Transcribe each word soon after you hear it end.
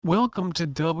Welcome to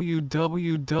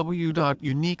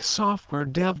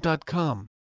www.uniquesoftwaredev.com.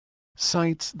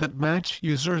 Sites that match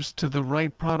users to the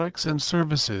right products and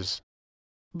services.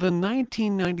 The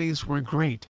 1990s were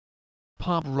great.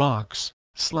 Pop rocks,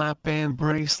 slap band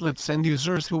bracelets, and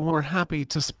users who were happy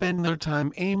to spend their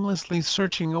time aimlessly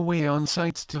searching away on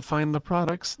sites to find the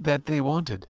products that they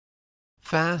wanted.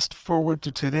 Fast forward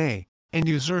to today, and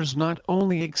users not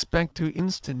only expect to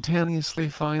instantaneously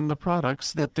find the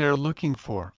products that they're looking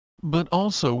for, but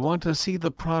also want to see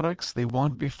the products they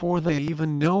want before they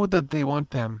even know that they want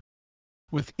them.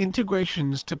 With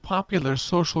integrations to popular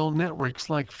social networks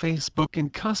like Facebook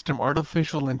and custom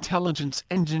artificial intelligence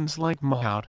engines like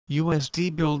Mahout,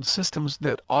 USD builds systems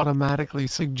that automatically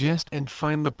suggest and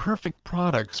find the perfect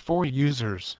products for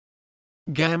users.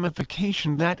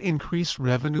 Gamification that increase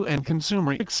revenue and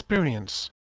consumer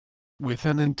experience. With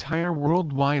an entire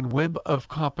World Wide Web of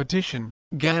competition,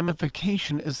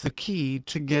 gamification is the key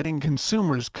to getting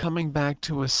consumers coming back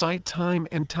to a site time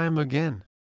and time again.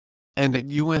 And at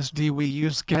USD we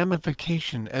use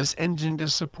gamification as engine to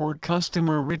support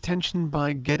customer retention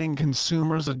by getting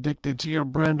consumers addicted to your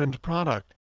brand and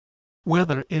product.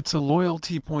 Whether it's a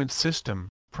loyalty point system,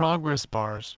 progress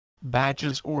bars,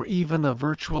 badges, or even a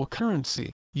virtual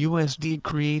currency, USD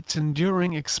creates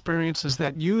enduring experiences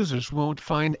that users won't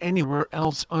find anywhere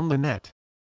else on the net.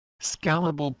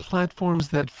 Scalable platforms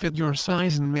that fit your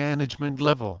size and management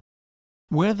level.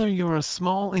 Whether you're a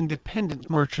small independent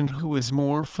merchant who is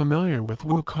more familiar with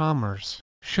WooCommerce,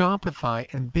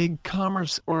 Shopify, and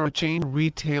BigCommerce, or a chain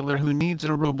retailer who needs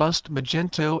a robust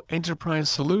Magento enterprise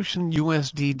solution,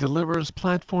 USD delivers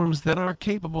platforms that are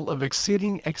capable of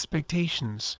exceeding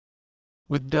expectations.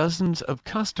 With dozens of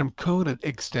custom-coded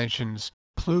extensions,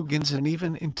 plugins, and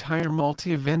even entire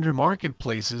multi-vendor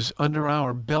marketplaces under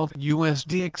our belt,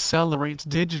 USD accelerates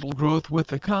digital growth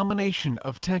with a combination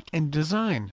of tech and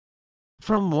design.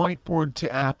 From whiteboard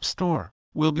to app store,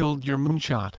 we'll build your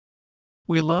moonshot.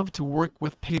 We love to work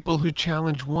with people who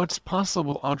challenge what's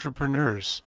possible: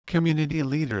 entrepreneurs, community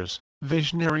leaders,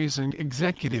 visionaries, and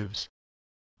executives.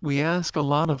 We ask a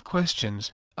lot of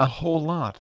questions, a whole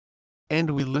lot.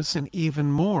 And we listen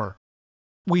even more.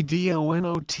 We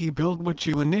DONOT build what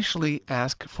you initially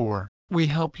ask for. We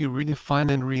help you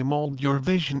redefine and remold your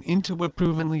vision into a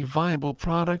provenly viable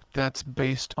product that's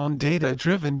based on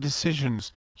data-driven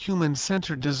decisions,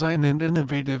 human-centered design, and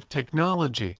innovative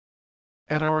technology.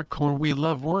 At our core, we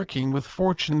love working with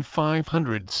Fortune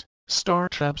 500s,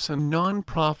 startups, and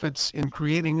non-profits in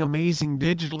creating amazing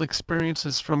digital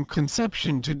experiences from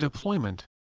conception to deployment.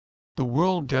 The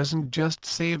world doesn't just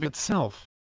save itself.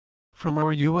 From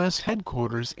our U.S.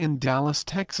 headquarters in Dallas,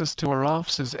 Texas, to our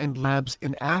offices and labs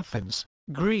in Athens,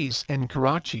 Greece, and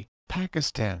Karachi,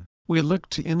 Pakistan, we look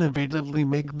to innovatively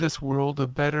make this world a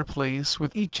better place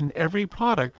with each and every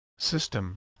product,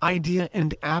 system, idea,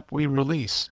 and app we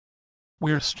release.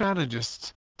 We're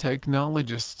strategists,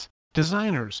 technologists,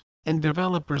 designers, and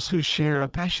developers who share a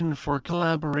passion for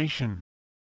collaboration.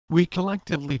 We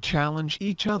collectively challenge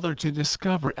each other to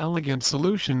discover elegant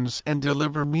solutions and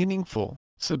deliver meaningful,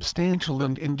 substantial,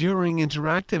 and enduring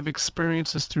interactive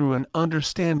experiences through an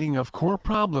understanding of core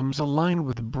problems aligned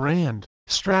with brand,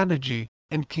 strategy,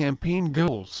 and campaign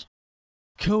goals.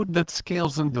 Code that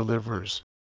scales and delivers.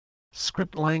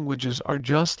 Script languages are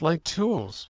just like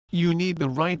tools. You need the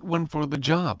right one for the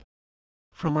job.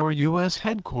 From our U.S.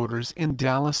 headquarters in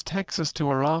Dallas, Texas, to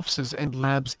our offices and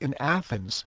labs in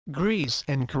Athens, Greece,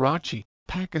 and Karachi,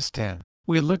 Pakistan,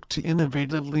 we look to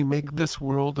innovatively make this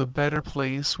world a better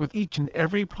place with each and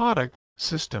every product,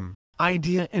 system,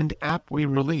 idea, and app we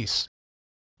release.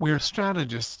 We're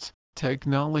strategists,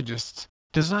 technologists,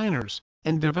 designers,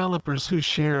 and developers who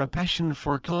share a passion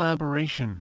for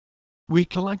collaboration. We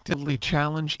collectively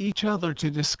challenge each other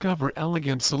to discover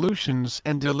elegant solutions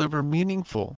and deliver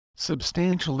meaningful,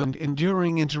 substantial, and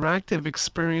enduring interactive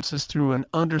experiences through an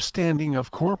understanding of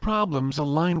core problems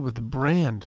aligned with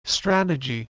brand,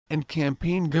 strategy, and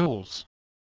campaign goals.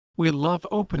 We love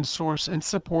open source and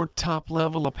support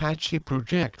top-level Apache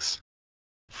projects.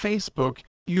 Facebook,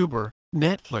 Uber,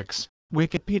 Netflix,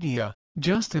 Wikipedia,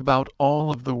 just about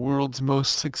all of the world's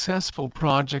most successful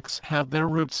projects have their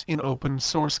roots in open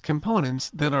source components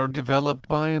that are developed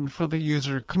by and for the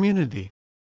user community.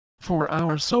 For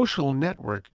our social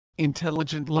network,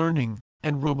 intelligent learning,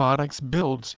 and robotics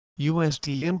builds,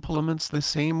 USD implements the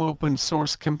same open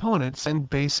source components and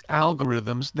base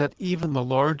algorithms that even the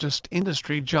largest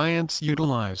industry giants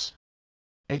utilize.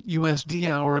 At USD,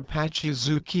 our Apache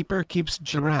Zookeeper keeps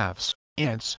giraffes,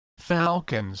 ants,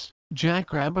 falcons,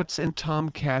 jackrabbits, and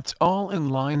tomcats all in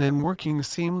line and working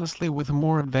seamlessly with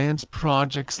more advanced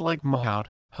projects like Mahout,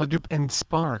 Hadoop, and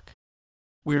Spark.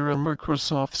 We're a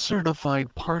Microsoft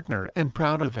certified partner and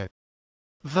proud of it.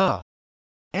 The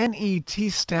NET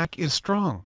stack is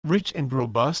strong, rich and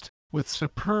robust, with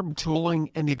superb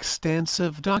tooling and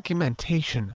extensive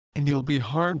documentation, and you'll be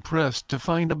hard-pressed to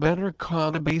find a better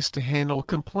codebase to handle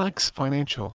complex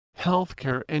financial,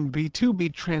 healthcare and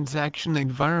B2B transaction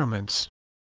environments.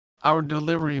 Our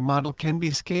delivery model can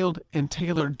be scaled and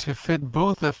tailored to fit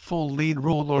both a full lead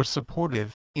role or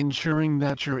supportive, ensuring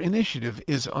that your initiative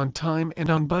is on time and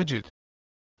on budget.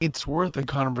 It's worth a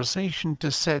conversation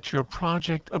to set your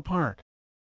project apart.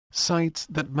 Sites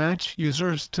that match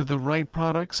users to the right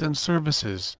products and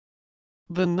services.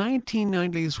 The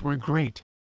 1990s were great.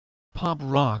 Pop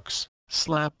rocks,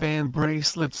 slap band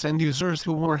bracelets and users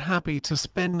who were happy to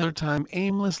spend their time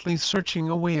aimlessly searching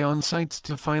away on sites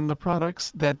to find the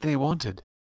products that they wanted.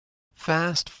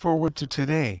 Fast forward to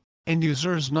today, and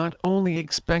users not only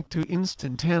expect to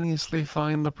instantaneously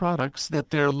find the products that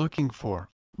they're looking for,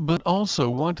 but also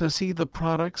want to see the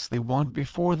products they want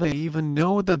before they even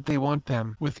know that they want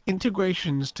them, with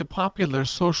integrations to popular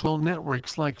social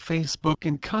networks like Facebook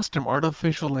and custom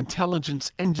artificial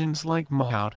intelligence engines like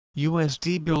Mahout.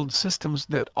 USD build systems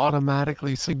that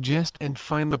automatically suggest and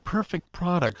find the perfect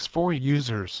products for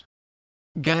users.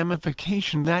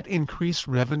 Gamification that increase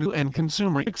revenue and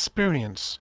consumer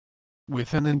experience.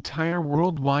 With an entire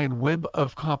worldwide web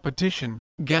of competition,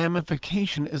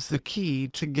 gamification is the key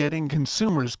to getting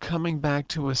consumers coming back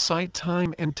to a site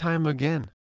time and time again.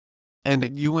 And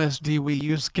at USD we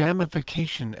use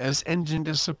gamification as engine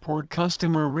to support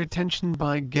customer retention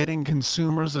by getting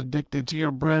consumers addicted to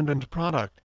your brand and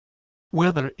product.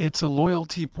 Whether it's a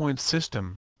loyalty point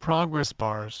system, progress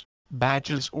bars,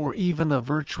 badges or even a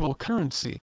virtual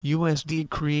currency, USD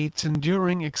creates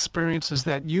enduring experiences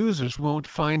that users won't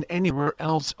find anywhere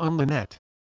else on the net.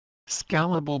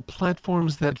 Scalable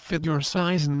platforms that fit your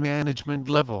size and management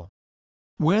level.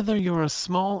 Whether you're a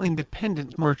small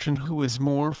independent merchant who is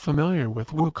more familiar with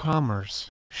WooCommerce,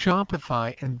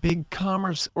 Shopify and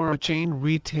BigCommerce, or a chain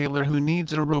retailer who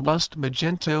needs a robust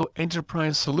Magento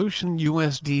enterprise solution,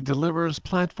 USD delivers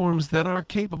platforms that are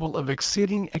capable of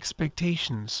exceeding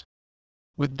expectations.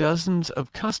 With dozens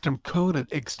of custom-coded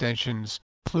extensions,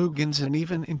 plugins and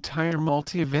even entire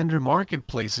multi-vendor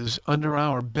marketplaces under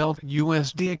our belt,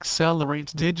 USD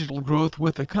accelerates digital growth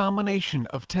with a combination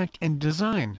of tech and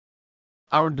design.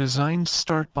 Our designs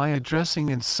start by addressing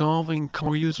and solving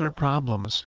core user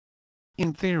problems.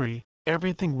 In theory,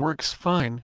 everything works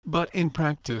fine, but in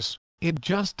practice, it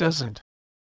just doesn't.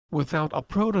 Without a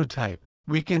prototype,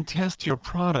 we can test your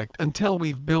product until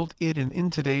we've built it in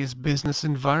today's business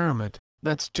environment.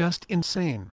 That's just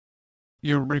insane.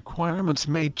 Your requirements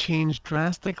may change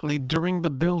drastically during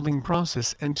the building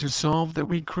process, and to solve that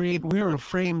we create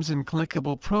wireframes and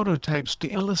clickable prototypes to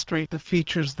illustrate the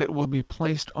features that will be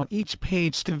placed on each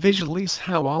page to visualize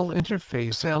how all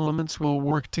interface elements will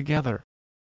work together.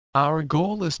 Our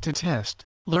goal is to test,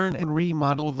 learn and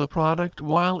remodel the product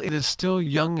while it is still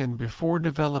young and before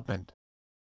development.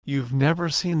 You've never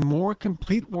seen more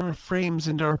complete wireframes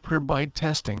and are per byte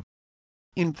testing.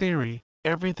 In theory,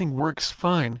 everything works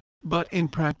fine, but in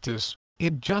practice,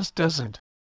 it just doesn't.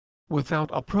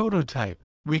 Without a prototype,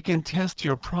 we can test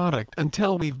your product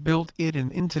until we've built it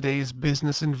in today's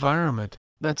business environment.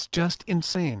 That's just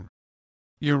insane.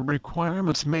 Your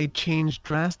requirements may change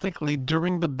drastically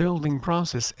during the building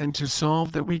process, and to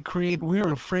solve that we create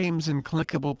wireframes and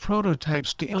clickable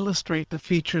prototypes to illustrate the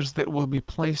features that will be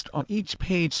placed on each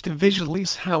page to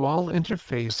visualize how all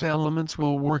interface elements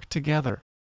will work together.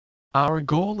 Our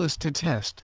goal is to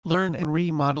test, learn and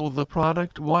remodel the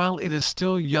product while it is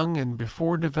still young and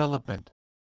before development.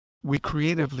 We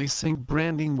creatively sync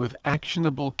branding with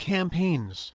actionable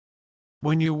campaigns.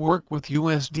 When you work with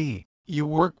USD, you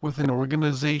work with an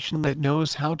organization that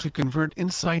knows how to convert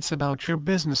insights about your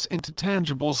business into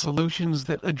tangible solutions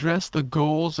that address the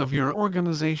goals of your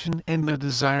organization and the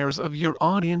desires of your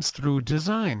audience through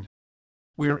design.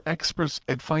 We're experts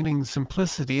at finding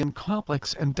simplicity in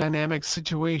complex and dynamic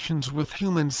situations with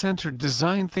human-centered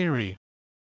design theory.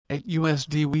 At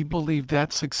USD we believe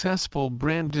that successful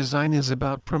brand design is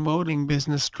about promoting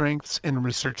business strengths and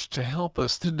research to help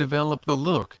us to develop the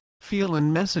look, feel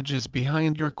and messages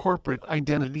behind your corporate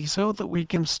identity so that we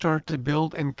can start to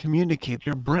build and communicate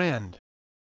your brand.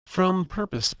 From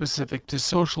purpose-specific to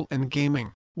social and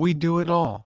gaming, we do it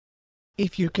all.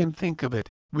 If you can think of it,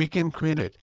 we can create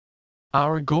it.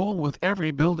 Our goal with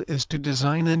every build is to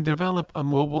design and develop a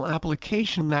mobile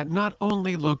application that not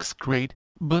only looks great,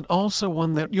 but also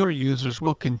one that your users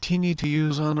will continue to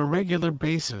use on a regular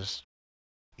basis.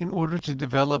 In order to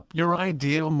develop your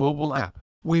ideal mobile app,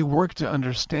 we work to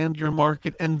understand your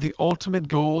market and the ultimate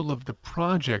goal of the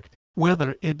project,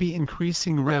 Whether it be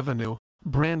increasing revenue,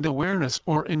 brand awareness,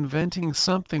 or inventing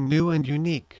something new and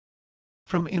unique.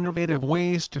 From innovative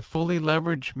ways to fully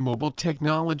leverage mobile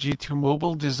technology to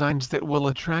mobile designs that will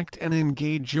attract and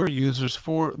engage your users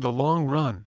for the long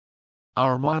run.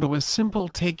 Our motto is simple: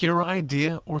 take your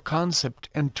idea or concept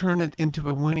and turn it into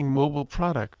a winning mobile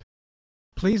product.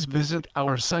 Please visit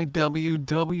our site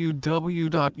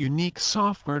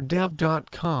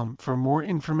www.uniquesoftwaredev.com for more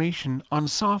information on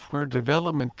software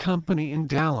development company in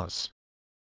Dallas.